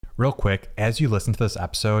Real quick, as you listen to this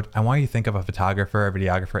episode, I want you to think of a photographer or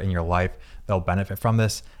videographer in your life that will benefit from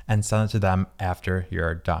this and send it to them after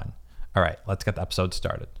you're done. All right, let's get the episode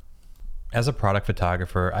started. As a product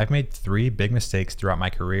photographer, I've made 3 big mistakes throughout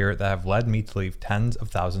my career that have led me to leave tens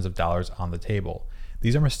of thousands of dollars on the table.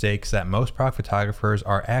 These are mistakes that most product photographers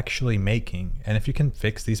are actually making, and if you can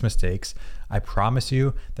fix these mistakes, I promise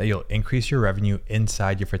you that you'll increase your revenue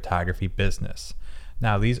inside your photography business.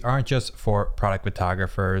 Now, these aren't just for product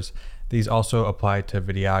photographers. These also apply to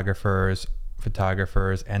videographers,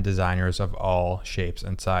 photographers, and designers of all shapes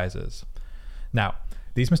and sizes. Now,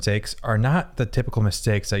 these mistakes are not the typical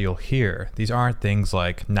mistakes that you'll hear. These aren't things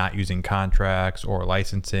like not using contracts or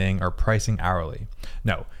licensing or pricing hourly.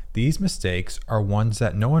 No, these mistakes are ones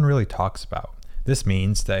that no one really talks about. This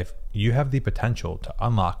means that if you have the potential to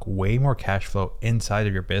unlock way more cash flow inside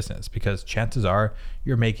of your business, because chances are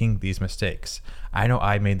you're making these mistakes. I know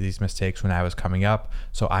I made these mistakes when I was coming up,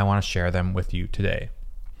 so I want to share them with you today.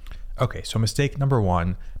 Okay, so mistake number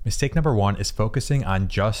one is focusing on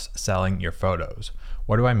just selling your photos.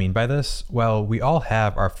 What do I mean by this? Well, we all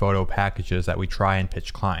have our photo packages that we try and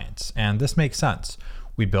pitch clients, and this makes sense.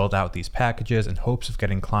 We build out these packages in hopes of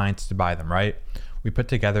getting clients to buy them, right? We put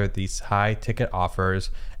together these high ticket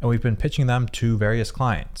offers and we've been pitching them to various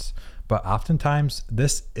clients. But oftentimes,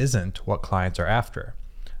 this isn't what clients are after.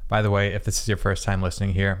 By the way, if this is your first time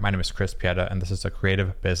listening here, my name is Chris Pieta and this is the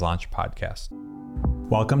Creative Biz Launch Podcast.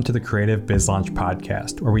 Welcome to the Creative Biz Launch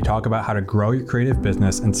Podcast, where we talk about how to grow your creative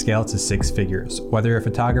business and scale it to 6 figures. Whether you're a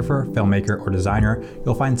photographer, filmmaker, or designer,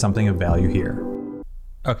 you'll find something of value here.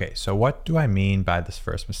 Okay, so what do I mean by this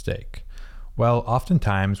first mistake? Well,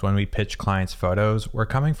 oftentimes when we pitch clients photos, we're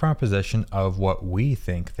coming from a position of what we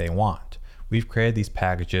think they want. We've created these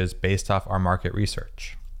packages based off our market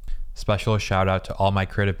research. Special shout out to all my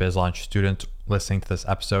Creative Biz Launch students listening to this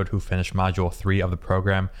episode who finished module 3 of the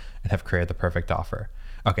program and have created the perfect offer.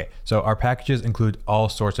 Okay, so our packages include all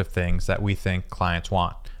sorts of things that we think clients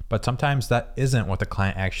want, but sometimes that isn't what the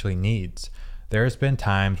client actually needs. There's been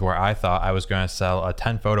times where I thought I was going to sell a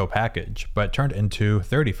 10 photo package, but it turned into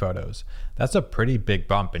 30 photos. That's a pretty big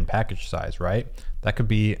bump in package size, right? That could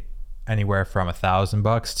be anywhere from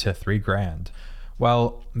 $1,000 to $3,000.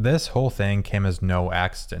 Well, this whole thing came as no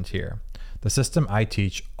accident here. The system I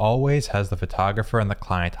teach always has the photographer and the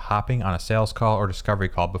client hopping on a sales call or discovery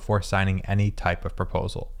call before signing any type of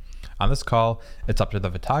proposal. On this call, it's up to the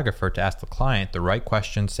photographer to ask the client the right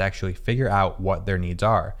questions to actually figure out what their needs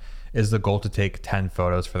are. Is the goal to take 10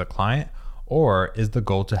 photos for the client, or is the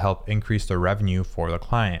goal to help increase the revenue for the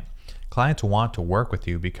client? Clients want to work with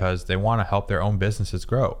you because they want to help their own businesses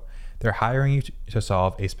grow. They're hiring you to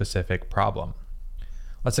solve a specific problem.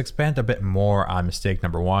 Let's expand a bit more on mistake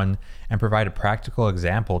number 1 and provide a practical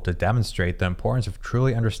example to demonstrate the importance of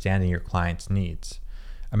truly understanding your client's needs.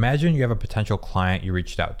 Imagine you have a potential client you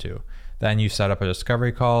reached out to. Then you set up a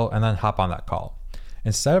discovery call and then hop on that call.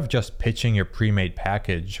 Instead of just pitching your pre-made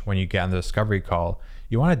package when you get on the discovery call,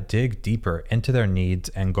 you want to dig deeper into their needs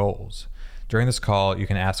and goals. During this call, you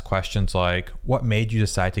can ask questions like, what made you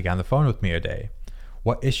decide to get on the phone with me today?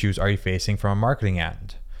 What issues are you facing from a marketing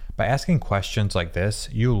end? By asking questions like this,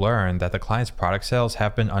 you learn that the client's product sales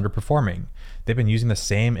have been underperforming. They've been using the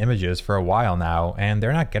same images for a while now, and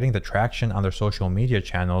they're not getting the traction on their social media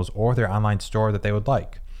channels or their online store that they would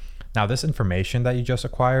like. Now, this information that you just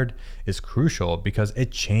acquired is crucial because it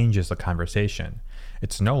changes the conversation.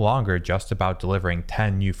 It's no longer just about delivering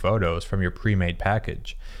 10 new photos from your pre-made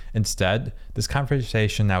package. Instead, this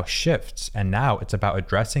conversation now shifts, and now it's about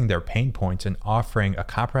addressing their pain points and offering a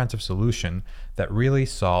comprehensive solution that really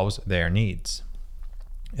solves their needs.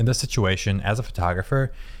 In this situation, as a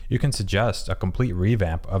photographer, you can suggest a complete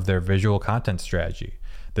revamp of their visual content strategy.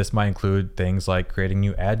 This might include things like creating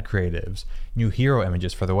new ad creatives, new hero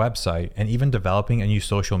images for the website, and even developing a new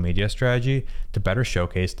social media strategy to better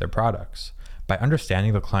showcase their products. By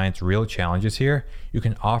understanding the client's real challenges here, you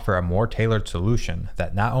can offer a more tailored solution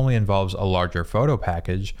that not only involves a larger photo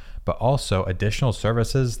package, but also additional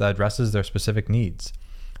services that addresses their specific needs.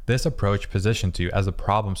 This approach positions you as a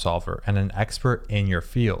problem solver and an expert in your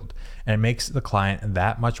field, and it makes the client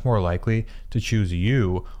that much more likely to choose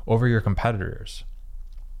you over your competitors.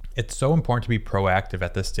 It's so important to be proactive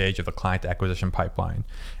at this stage of the client acquisition pipeline,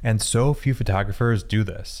 and so few photographers do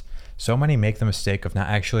this. So many make the mistake of not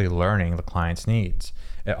actually learning the client's needs.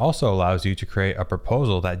 It also allows you to create a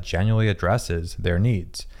proposal that genuinely addresses their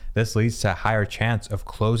needs. This leads to a higher chance of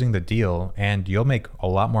closing the deal, and you'll make a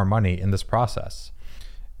lot more money in this process.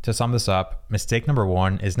 To sum this up, mistake number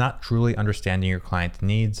 1 is not truly understanding your client's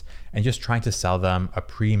needs and just trying to sell them a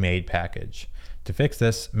pre-made package. To fix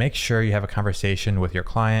this, make sure you have a conversation with your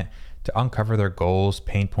client to uncover their goals,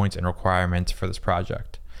 pain points, and requirements for this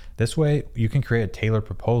project. This way, you can create a tailored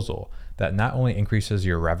proposal that not only increases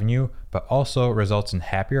your revenue, but also results in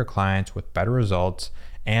happier clients with better results,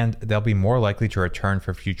 and they'll be more likely to return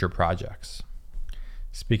for future projects.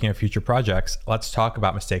 Speaking of future projects, let's talk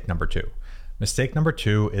about mistake number 2. Mistake number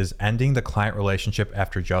 2 is ending the client relationship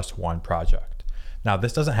after just one project. Now,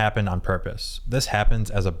 this doesn't happen on purpose. This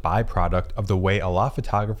happens as a byproduct of the way a lot of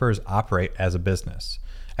photographers operate as a business.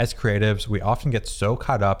 As creatives, we often get so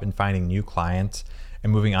caught up in finding new clients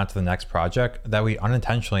and moving on to the next project that we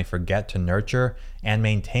unintentionally forget to nurture and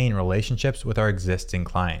maintain relationships with our existing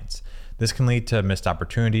clients. This can lead to missed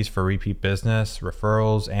opportunities for repeat business,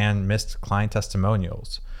 referrals, and missed client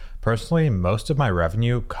testimonials. Personally, most of my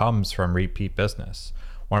revenue comes from repeat business.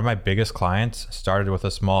 One of my biggest clients started with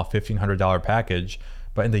a small $1,500 package,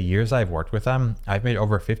 but in the years I've worked with them, I've made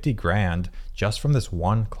over $50,000 just from this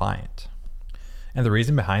one client. And the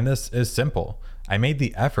reason behind this is simple. I made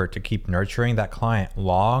the effort to keep nurturing that client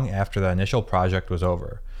long after the initial project was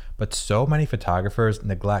over. But so many photographers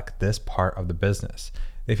neglect this part of the business.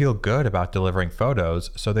 They feel good about delivering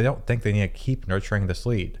photos, so they don't think they need to keep nurturing this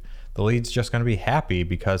lead. The lead's just going to be happy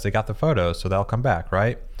because they got the photos, so they'll come back,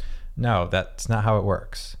 right? No, that's not how it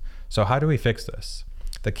works. So how do we fix this?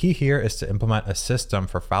 The key here is to implement a system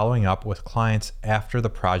for following up with clients after the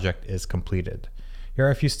project is completed. Here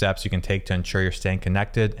are a few steps you can take to ensure you're staying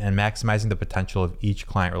connected and maximizing the potential of each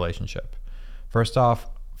client relationship. First off,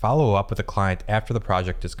 follow up with a client after the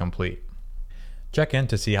project is complete. Check in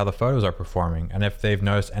to see how the photos are performing and if they've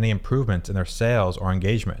noticed any improvements in their sales or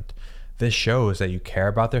engagement. This shows that you care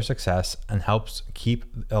about their success and helps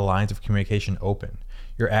keep the lines of communication open.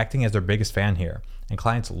 You're acting as their biggest fan here, and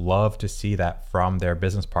clients love to see that from their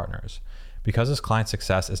business partners. Because this client's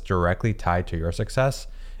success is directly tied to your success,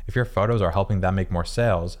 if your photos are helping them make more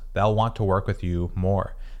sales, they'll want to work with you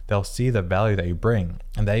more. They'll see the value that you bring,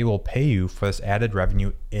 and they will pay you for this added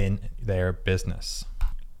revenue in their business.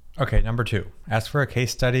 Okay, number 2, ask for a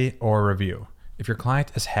case study or review. If your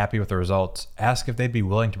client is happy with the results, ask if they'd be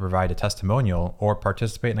willing to provide a testimonial or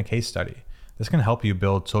participate in a case study. This can help you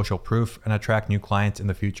build social proof and attract new clients in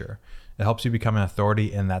the future. It helps you become an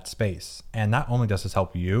authority in that space. And not only does this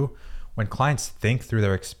help you, when clients think through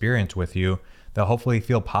their experience with you, they'll hopefully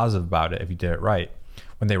feel positive about it if you did it right.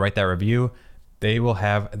 When they write that review, they will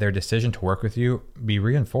have their decision to work with you be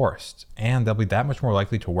reinforced, and they'll be that much more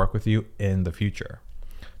likely to work with you in the future.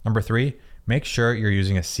 Number 3, make sure you're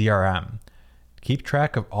using a CRM. Keep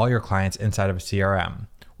track of all your clients inside of a CRM.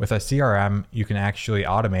 With a CRM, you can actually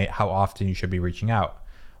automate how often you should be reaching out.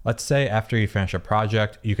 Let's say after you finish a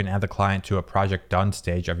project, you can add the client to a project done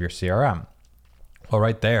stage of your CRM. Well,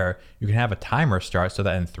 right there, you can have a timer start so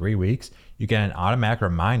that in 3 weeks, you get an automatic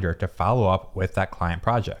reminder to follow up with that client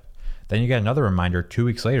project. Then you get another reminder 2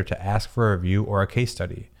 weeks later to ask for a review or a case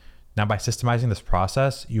study. Now, by systemizing this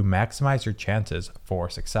process, you maximize your chances for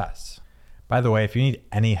success. By the way, if you need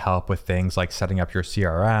any help with things like setting up your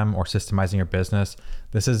CRM or systemizing your business,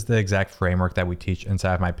 this is the exact framework that we teach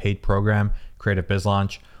inside of my paid program, Creative Biz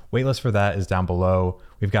Launch. Waitlist for that is down below.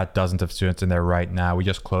 We've got dozens of students in there right now. We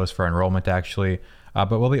just closed for enrollment actually,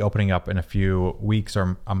 but we'll be opening up in a few weeks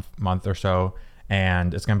or a month or so,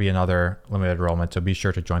 and it's going to be another limited enrollment. So be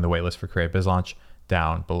sure to join the waitlist for Creative Biz Launch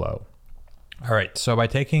down below. All right, so by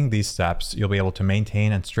taking these steps, you'll be able to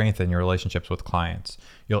maintain and strengthen your relationships with clients.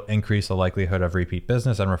 You'll increase the likelihood of repeat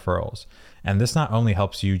business and referrals. And this not only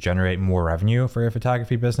helps you generate more revenue for your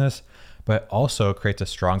photography business, but also creates a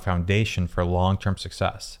strong foundation for long-term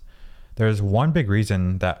success. There's one big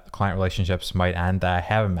reason that client relationships might end that I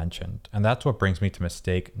haven't mentioned, and that's what brings me to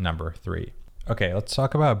mistake number 3. Okay, let's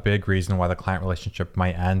talk about a big reason why the client relationship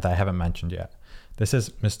might end that I haven't mentioned yet. This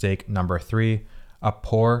is mistake number 3. A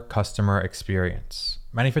poor customer experience.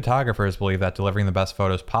 Many photographers believe that delivering the best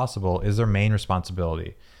photos possible is their main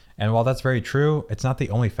responsibility. And while that's very true, it's not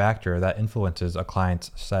the only factor that influences a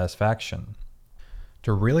client's satisfaction.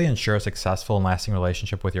 To really ensure a successful and lasting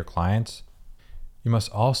relationship with your clients, you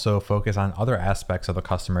must also focus on other aspects of the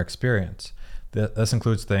customer experience. This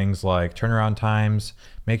includes things like turnaround times.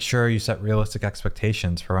 Make sure you set realistic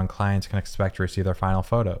expectations for when clients can expect to receive their final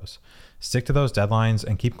photos. Stick to those deadlines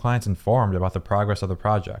and keep clients informed about the progress of the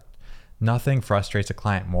project. Nothing frustrates a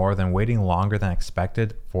client more than waiting longer than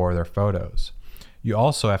expected for their photos. You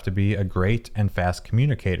also have to be a great and fast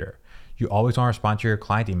communicator. You always want to respond to your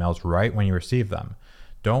client emails right when you receive them.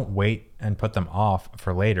 Don't wait and put them off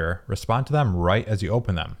for later. Respond to them right as you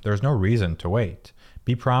open them. There's no reason to wait.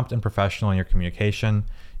 Be prompt and professional in your communication.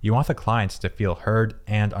 You want the clients to feel heard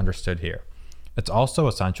and understood here. It's also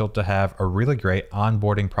essential to have a really great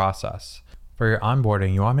onboarding process. For your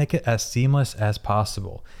onboarding, you want to make it as seamless as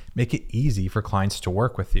possible. Make it easy for clients to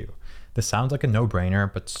work with you. This sounds like a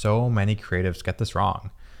no-brainer, but so many creatives get this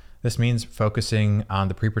wrong. This means focusing on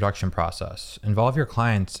the pre-production process. Involve your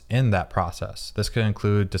clients in that process. This could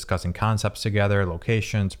include discussing concepts together,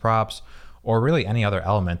 locations, props, or really any other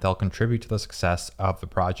element that will contribute to the success of the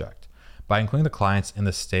project. By including the clients in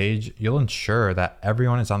this stage, you'll ensure that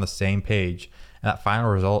everyone is on the same page and that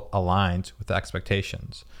final result aligns with the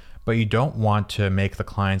expectations. But you don't want to make the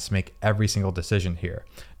clients make every single decision here.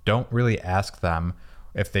 Don't really ask them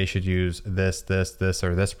if they should use this,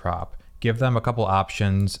 or this prop. Give them a couple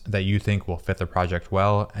options that you think will fit the project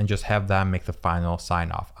well and just have them make the final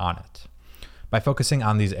sign off on it. By focusing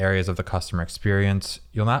on these areas of the customer experience,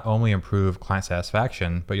 you'll not only improve client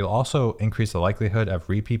satisfaction, but you'll also increase the likelihood of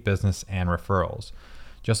repeat business and referrals.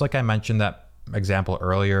 Just like I mentioned that example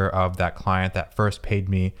earlier of that client that first paid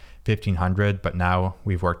me $1,500, but now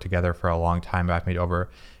we've worked together for a long time. I've made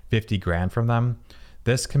over 50 grand from them.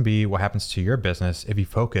 This can be what happens to your business if you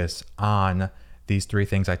focus on these three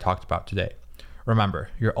things I talked about today. Remember,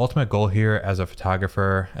 your ultimate goal here as a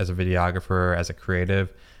photographer, as a videographer, as a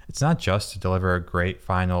creative, it's not just to deliver great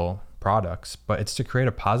final products, but it's to create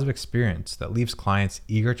a positive experience that leaves clients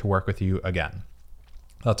eager to work with you again.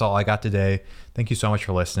 That's all I got today. Thank you so much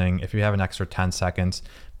for listening. If you have an extra 10 seconds,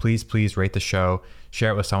 please rate the show,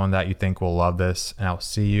 share it with someone that you think will love this, and I'll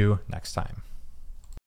see you next time.